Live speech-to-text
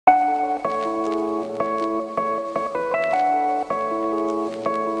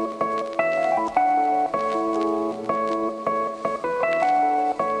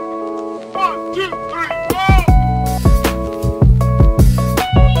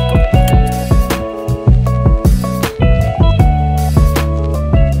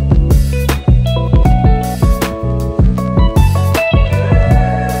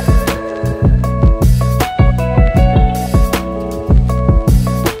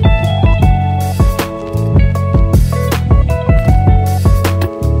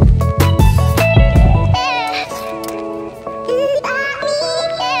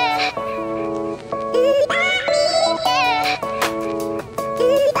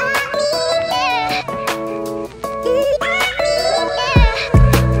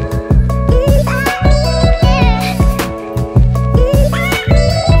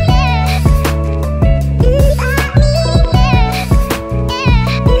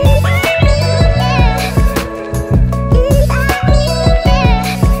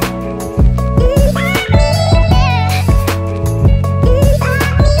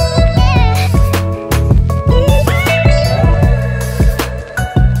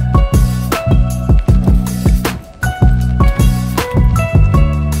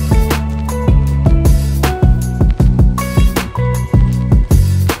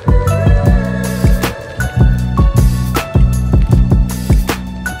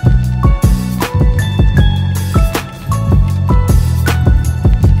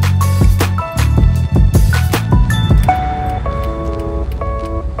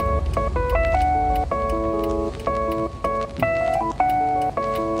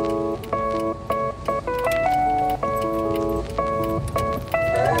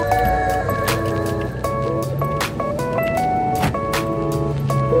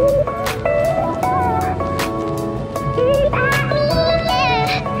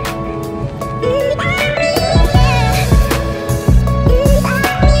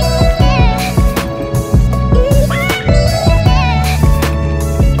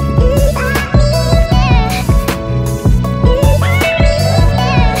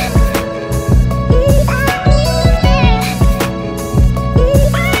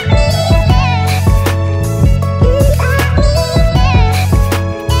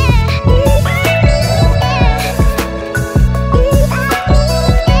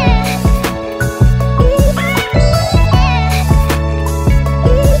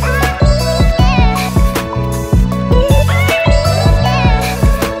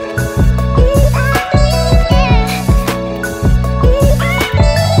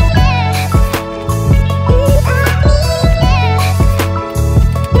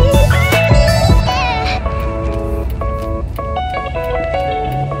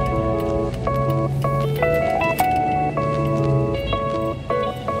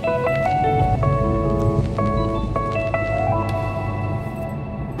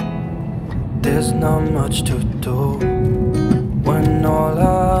there's not much to do when all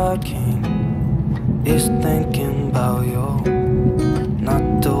I can is thinking about you.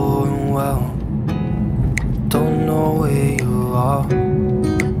 Not doing well, don't know where you are,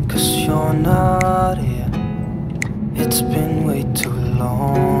 'cause you're not here. It's been way too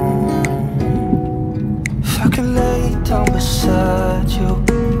long. If I could lay down beside you,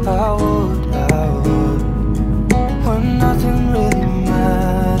 I would, when nothing really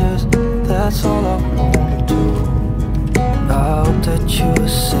matters, that's all I wanna do. I hope that you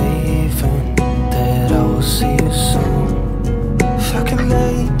are safe and that I will see you soon. If I could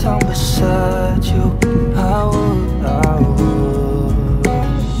lay down beside you, I would, I would,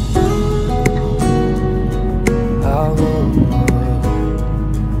 I would,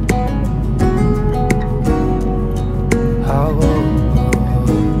 I would.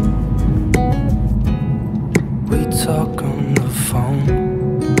 We talk on the phone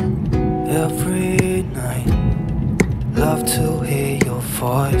every night. Love to hear your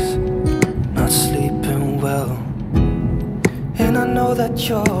voice, not sleeping well. And I know that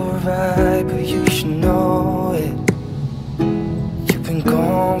you're right, but you should know it. You've been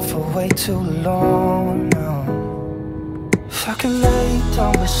gone for way too long now. If I could lay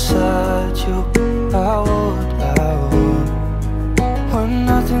down beside you, I would, when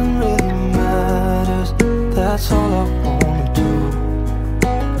nothing really matters, that's all I wanna do.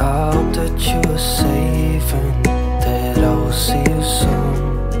 I hope that you are safe and that I will see you soon.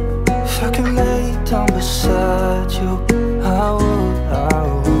 If I could lay down beside you, I would, I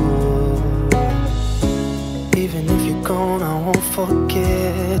would. Even if you're gone, I won't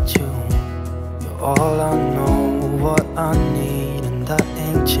forget you. You're all I know, what I need, and that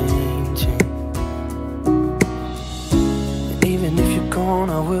ain't changing. And even if you're gone,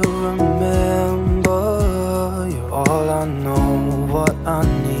 I will remember. You're all I know, what I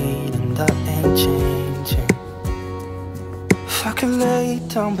need, and that ain't changing. If I could lay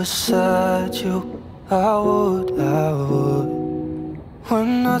down beside you, I would, when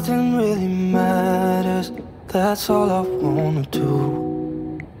nothing really matters, that's all I wanna do.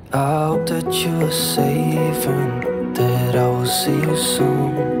 I hope that you are safe and that I will see you soon.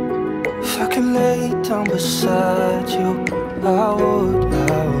 If I could lay down beside you, I would,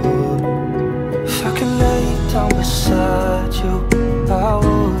 if I could lay down beside you, I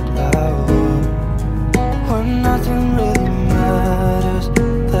would, when nothing really matters,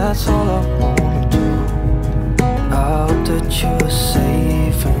 that's all I wanna do. I hope that you are safe.